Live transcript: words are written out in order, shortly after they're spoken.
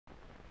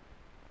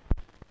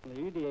Well,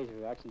 the UDA's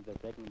reaction to the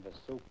breaking of the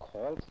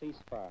so-called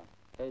ceasefire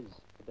is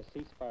that the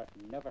ceasefire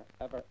never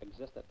ever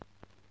existed,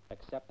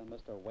 except in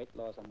Mr.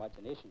 Whitelaw's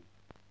imagination.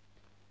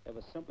 It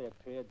was simply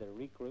a period to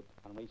regroup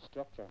and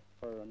restructure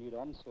for a renewed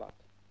onslaught.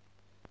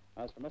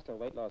 As for Mr.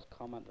 Whitelaw's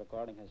comment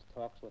regarding his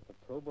talks with the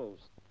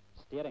Provost,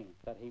 stating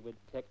that he would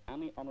take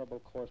any honourable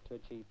course to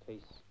achieve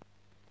peace,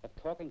 if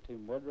talking to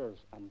murderers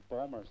and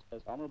bombers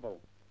is honourable,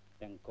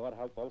 then God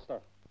help Ulster,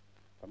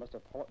 for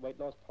Mr.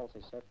 Whitelaw's policy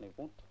certainly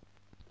won't.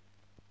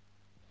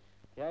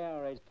 The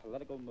IRA's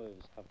political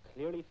moves have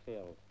clearly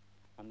failed,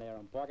 and they are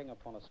embarking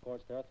upon a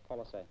scorched earth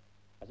policy,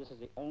 as this is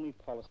the only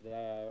policy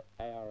the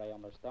IRA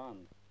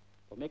understand.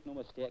 But make no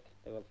mistake,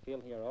 they will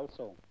fail here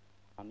also,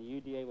 and the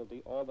UDA will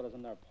do all that is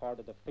in their power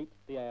to defeat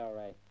the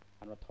IRA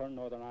and return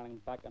Northern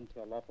Ireland back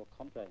into a lawful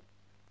country.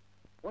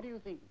 What do you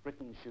think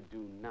Britain should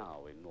do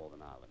now in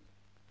Northern Ireland?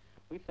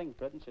 We think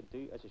Britain should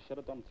do as it should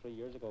have done 3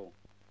 years ago,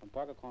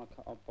 embark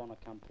upon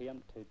a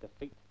campaign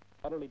to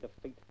utterly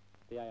defeat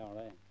the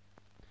IRA.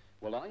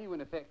 Well, are you in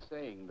effect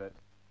saying that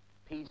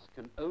peace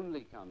can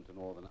only come to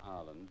Northern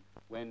Ireland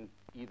when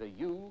either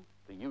you,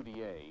 the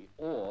UDA,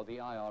 or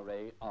the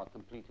IRA are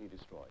completely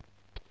destroyed?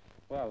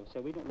 Well, so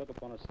we don't look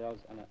upon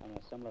ourselves in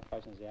a similar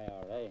fashion as the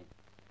IRA.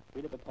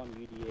 We look upon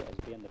UDA as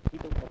being the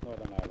people of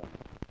Northern Ireland,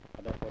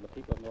 and therefore the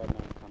people of Northern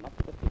Ireland cannot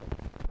be defeated.